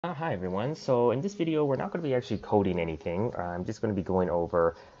Hi everyone. So in this video, we're not going to be actually coding anything. I'm just going to be going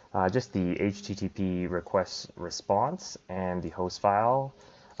over just the HTTP request response and the host file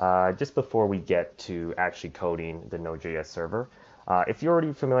just before we get to actually coding the Node.js server. If you're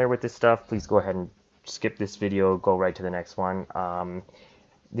already familiar with this stuff, please go ahead and skip this video, go right to the next one.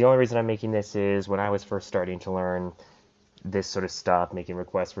 The only reason I'm making this is when I was first starting to learn this sort of stuff, making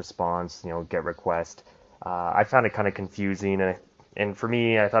request response, get request, I found it kind of confusing, and for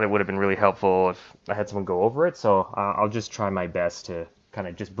me, I thought it would have been really helpful if I had someone go over it. So I'll just try my best to kind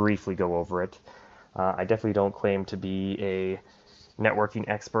of just briefly go over it. I definitely don't claim to be a networking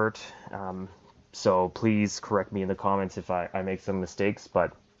expert, so please correct me in the comments if I make some mistakes,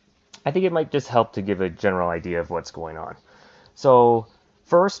 but I think it might just help to give a general idea of what's going on. So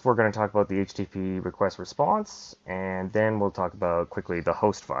first, we're going to talk about the HTTP request response, and then we'll talk about quickly the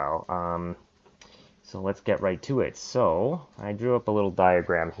host file. So let's get right to it. So I drew up a little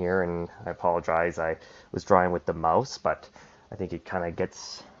diagram here, and I apologize, I was drawing with the mouse, but I think it kind of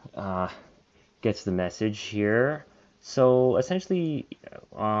gets the message here. So essentially,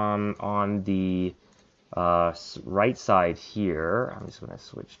 on the right side here, I'm just going to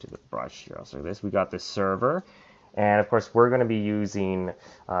switch to the brush here. So this, we got the server, and of course we're going to be using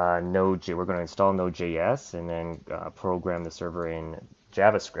Node.js. We're going to install Node.js and then program the server in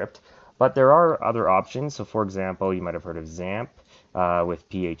JavaScript. But there are other options. So for example, you might have heard of XAMPP with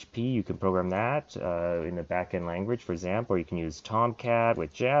PHP. You can program that in the backend language for XAMPP, or you can use Tomcat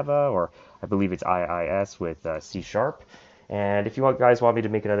with Java, or I believe it's IIS with C#. And if you guys want me to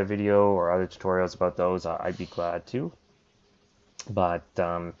make another video or other tutorials about those, I'd be glad to. But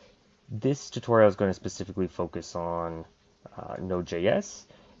this tutorial is going to specifically focus on Node.js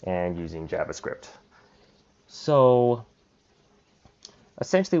and using JavaScript. So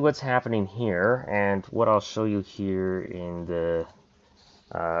essentially what's happening here, and what I'll show you here in the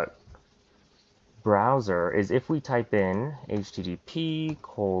browser, is if we type in http://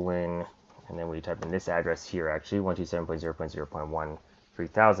 and then we type in this address here, actually 127.0.0.1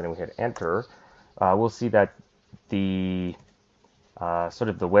 3000, and we hit enter, we'll see that the sort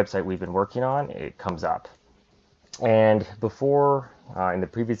of the website we've been working on, it comes up. And before, in the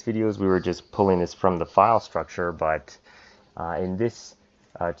previous videos, we were just pulling this from the file structure, but in this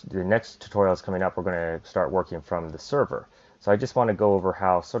the next tutorial is coming up, we're going to start working from the server. So I just want to go over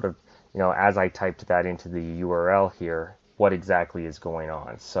how sort of, as I typed that into the URL here, what exactly is going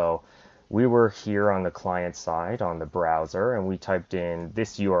on. So we were here on the client side on the browser, and we typed in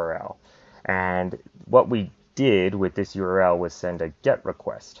this URL. And what we did with this URL was send a GET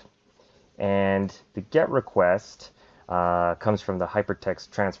request. And the GET request comes from the Hypertext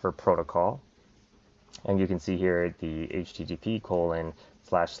Transfer Protocol. And you can see here the http://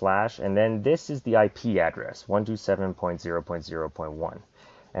 and then this is the IP address 127.0.0.1,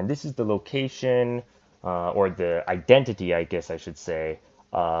 and this is the location or the identity, I guess I should say,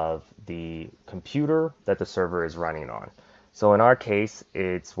 of the computer that the server is running on. So in our case,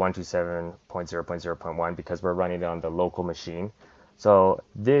 it's 127.0.0.1 because we're running it on the local machine. So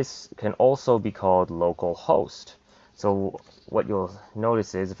this can also be called localhost. So what you'll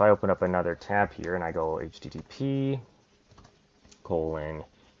notice is if I open up another tab here and I go http:// and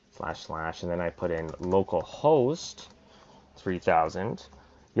then I put in localhost 3000,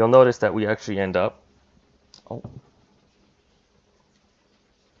 you'll notice that we actually end up,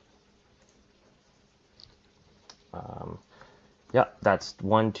 yeah, that's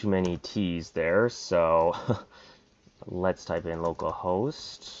one too many T's there. So let's type in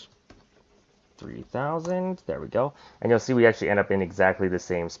localhost 3000. There we go. And you'll see we actually end up in exactly the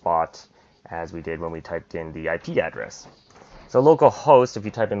same spot as we did when we typed in the IP address. So localhost, if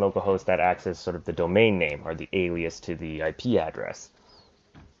you type in localhost, that acts as sort of the domain name or the alias to the IP address.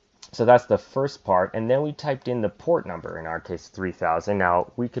 So that's the first part. And then we typed in the port number, in our case 3000.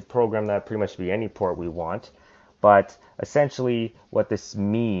 Now we could program that pretty much to be any port we want, but essentially what this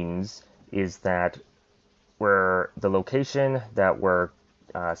means is that the location that we're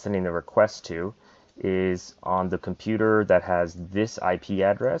sending the request to is on the computer that has this IP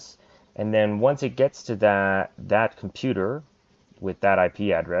address. And then once it gets to that computer with that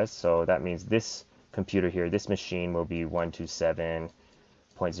IP address, so that means this computer here, this machine will be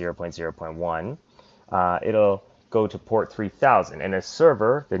 127.0.0.1, it'll go to port 3000. And a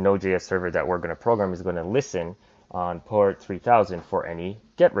server, the Node.js server that we're going to program, is going to listen on port 3000 for any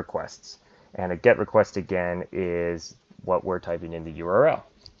GET requests. And a GET request, again, is what we're typing in the URL.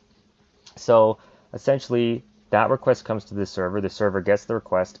 So essentially, that request comes to the server gets the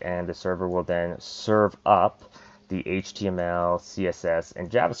request, and the server will then serve up the HTML, CSS, and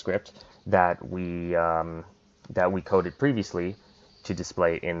JavaScript that we coded previously to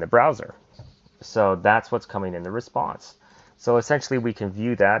display in the browser. So that's what's coming in the response. So essentially we can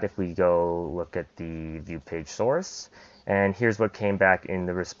view that if we go look at the view page source, and here's what came back in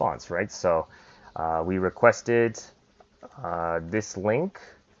the response, right? So we requested this link,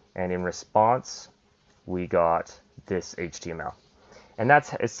 and in response we got this HTML. And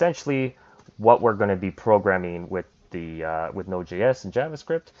that's essentially what we're going to be programming with the with Node.js and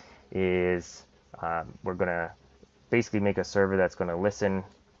JavaScript. Is we're going to basically make a server that's going to listen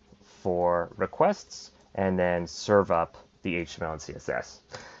for requests and then serve up the HTML and CSS.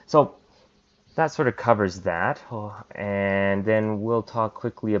 So that sort of covers that. And then we'll talk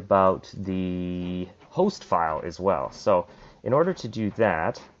quickly about the host file as well. So in order to do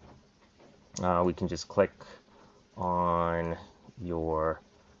that, we can just click on your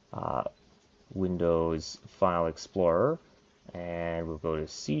Windows File Explorer, and we'll go to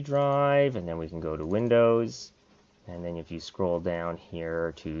C drive, and then we can go to Windows, and then if you scroll down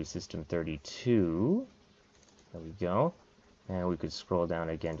here to System 32, there we go, and we could scroll down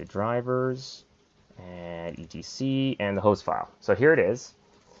again to drivers and etc and the host file. So here it is,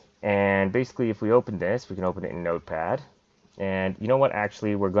 and basically if we open this, we can open it in Notepad. And you know what,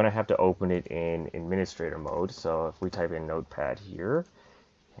 actually we're going to have to open it in administrator mode. So if we type in Notepad here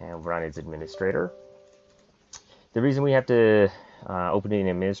and run as administrator, the reason we have to open it in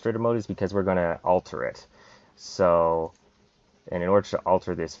administrator mode is because we're going to alter it. So, and in order to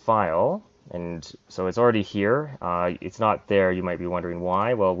alter this file, and so it's already here, it's not there, you might be wondering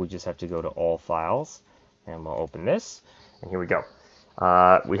why. Well, we just have to go to all files, and we'll open this, and here we go.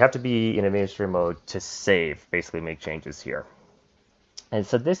 We have to be in administrator mode to save, basically make changes here. And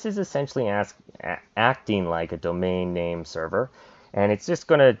so this is essentially acting like a domain name server, and it's just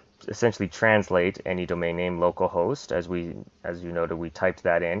going to essentially translate any domain name localhost, as you noted, we typed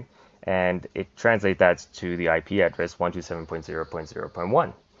that in, and it translates that to the IP address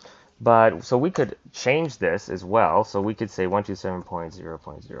 127.0.0.1. But so we could change this as well. So we could say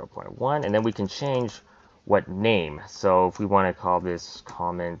 127.0.0.1, and then we can change what name. So if we want to call this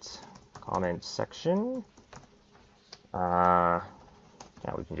comment section, now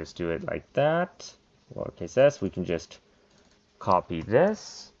we can just do it like that, lowercase s. We can just copy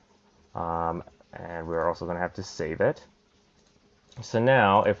this, and we're also going to have to save it. So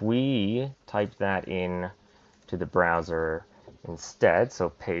now if we type that in to the browser instead, so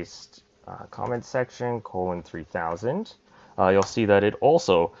paste comment section :3000, you'll see that it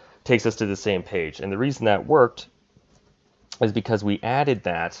also takes us to the same page. And the reason that worked is because we added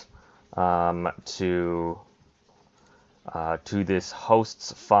that to this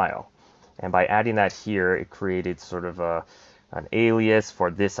hosts file. And by adding that here, it created sort of an alias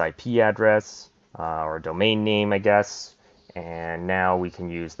for this IP address, or domain name, I guess. And now we can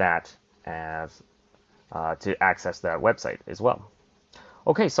use that as to access that website as well.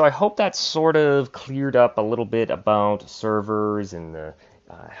 Okay, so I hope that sort of cleared up a little bit about servers and the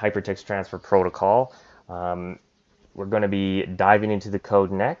hypertext transfer protocol. We're going to be diving into the code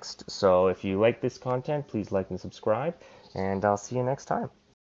next. So if you like this content, please like and subscribe, and I'll see you next time.